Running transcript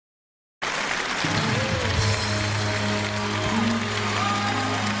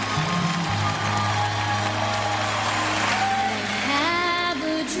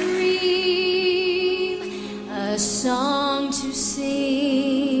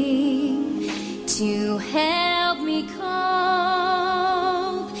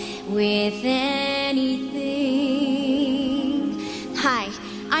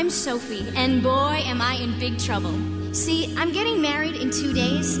Sophie, and boy, am I in big trouble. See, I'm getting married in 2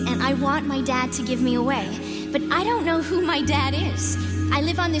 days, and I want my dad to give me away. But I don't know who my dad is. I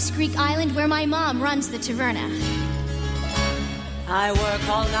live on this Greek island where my mom runs the taverna. I work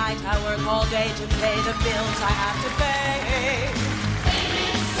all night, I work all day to pay the bills I have to pay.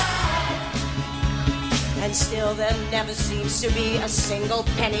 And still there never seems to be a single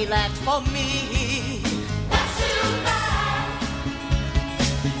penny left for me. That's too bad.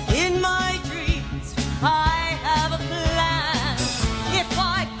 In my dreams, I have a plan. If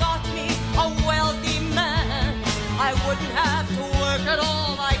I got me a wealthy man, I wouldn't have to work at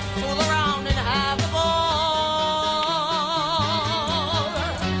all. I'd fool around and have a ball.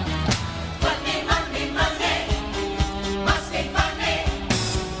 Money, money, money, must be funny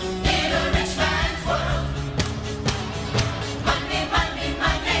in a rich man's world. Money, money,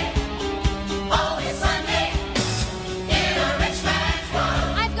 money, always sunny in a rich man's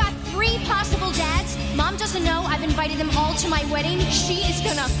world. I've got 3 possible dads. Mom doesn't know I've invited them all to my wedding. She is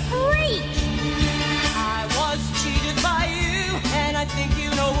gonna freak. I was cheated by you, and I think you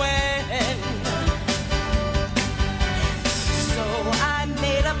know when. So I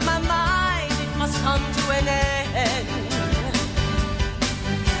made up my mind, it must come to an end.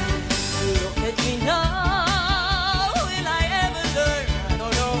 Look at me now, will I ever learn? I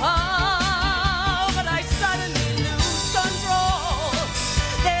don't know how, but I suddenly lose control.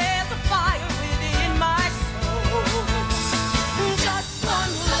 There's a fire within my soul. Just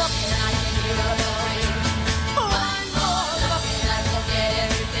one look and I can hear a burning. One more look and I forget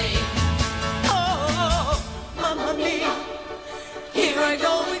everything. Oh, mamma mia, here I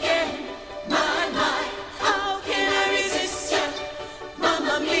go again. My, how can I resist you?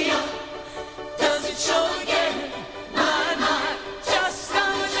 Mamma mia, does it show again? My, just how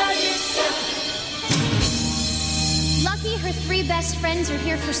much I miss you. Lucky her 3 best friends are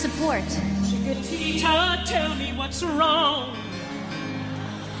here for support. Chiquitita, tell me what's wrong.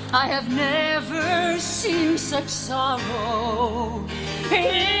 I have never seen such sorrow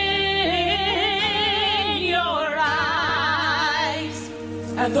in your eyes.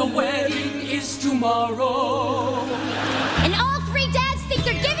 And the wedding is tomorrow.